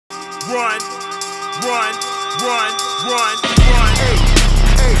run, run, run, run, run. Hey,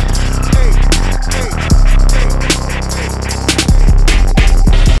 hey, hey, hey,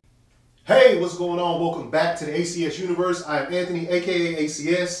 hey. Hey, what's going on? Welcome back to the ACS Universe. I am Anthony, aka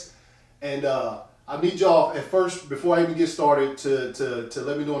ACS, and I need y'all at first, before I even get started, to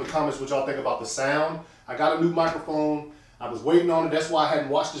let me know in the comments what y'all think about the sound. I got a new microphone. I was waiting on it. That's why I hadn't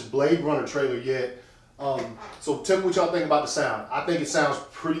watched this Blade Runner trailer yet. So tell me what y'all think about the sound. I think it sounds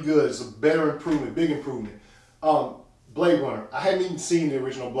pretty good. It's a better improvement, big improvement. Blade Runner. I hadn't even seen the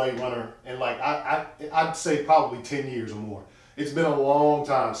original Blade Runner in like, I'd say probably 10 years or more. It's been a long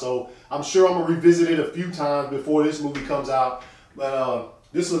time. So I'm sure I'm gonna revisit it a few times before this movie comes out. But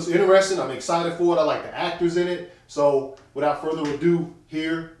this looks interesting. I'm excited for it. I like the actors in it. So without further ado,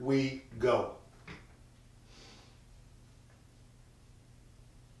 here we go.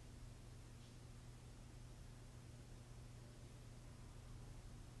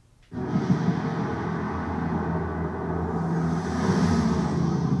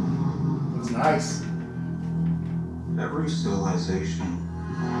 Nice. Every civilization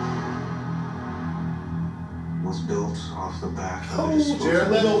was built off the back of a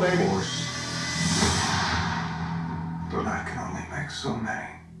disposable force. But I can only make so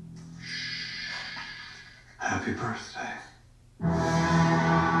many. Happy birthday.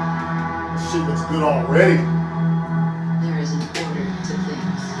 This shit looks good already. There is an order to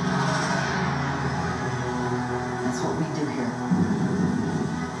things. That's what we do here.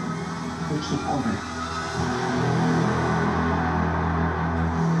 We keep order.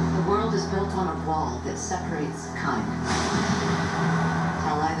 The world is built on a wall that separates kind.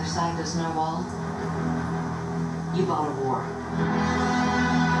 Tell either side there's no wall, you bought a war.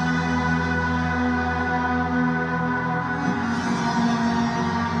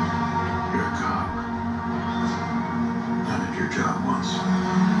 You're a cop. I did your job once.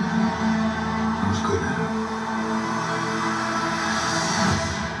 I was good at it.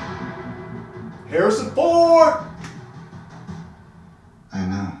 Harrison Ford! I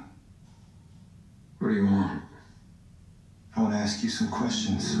know. What do you want? I want to ask you some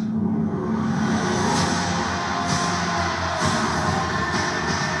questions. The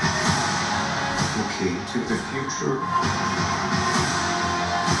key to the future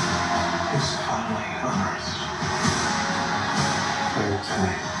is finally unearthed. I will tell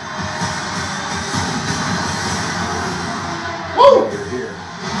you. Woo! You're here.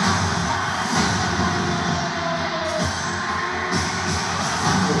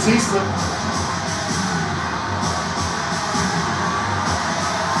 Batista.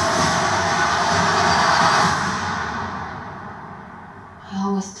 I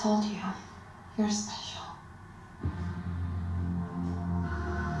always told you, you're special.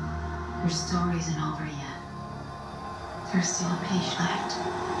 Your story isn't over yet. There's still a page left.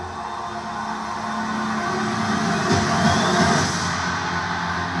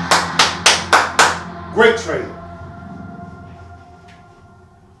 Great trailer.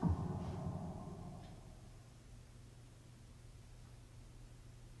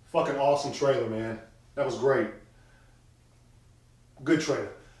 Fucking awesome trailer, man. That was great. Good trailer.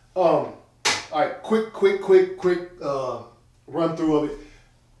 All right, quick run through of it.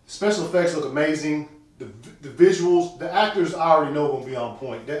 Special effects look amazing. The visuals, the actors I already know gonna be on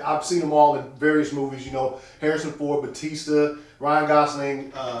point. I've seen them all in various movies. You know, Harrison Ford, Batista, Ryan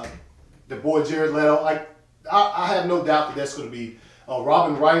Gosling, the boy Jared Leto. Like, I have no doubt that that's gonna be.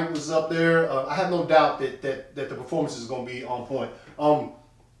 Robin Wright was up there. I have no doubt that the performance is gonna be on point.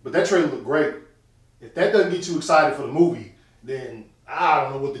 But that trailer looked great. If that doesn't get you excited for the movie, then I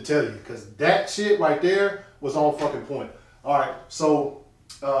don't know what to tell you, because that shit right there was on fucking point. All right, so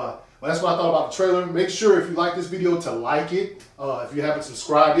well, that's what I thought about the trailer. Make sure if you like this video to like it. If you haven't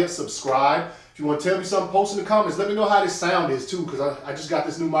subscribed yet, subscribe. If you want to tell me something, post in the comments. Let me know how this sound is too, because I just got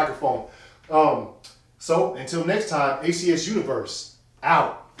this new microphone. So until next time, ACS Universe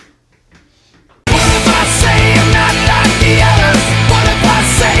out.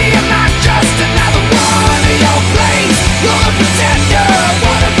 Say I'm not just another one of your plays. You're a pretender.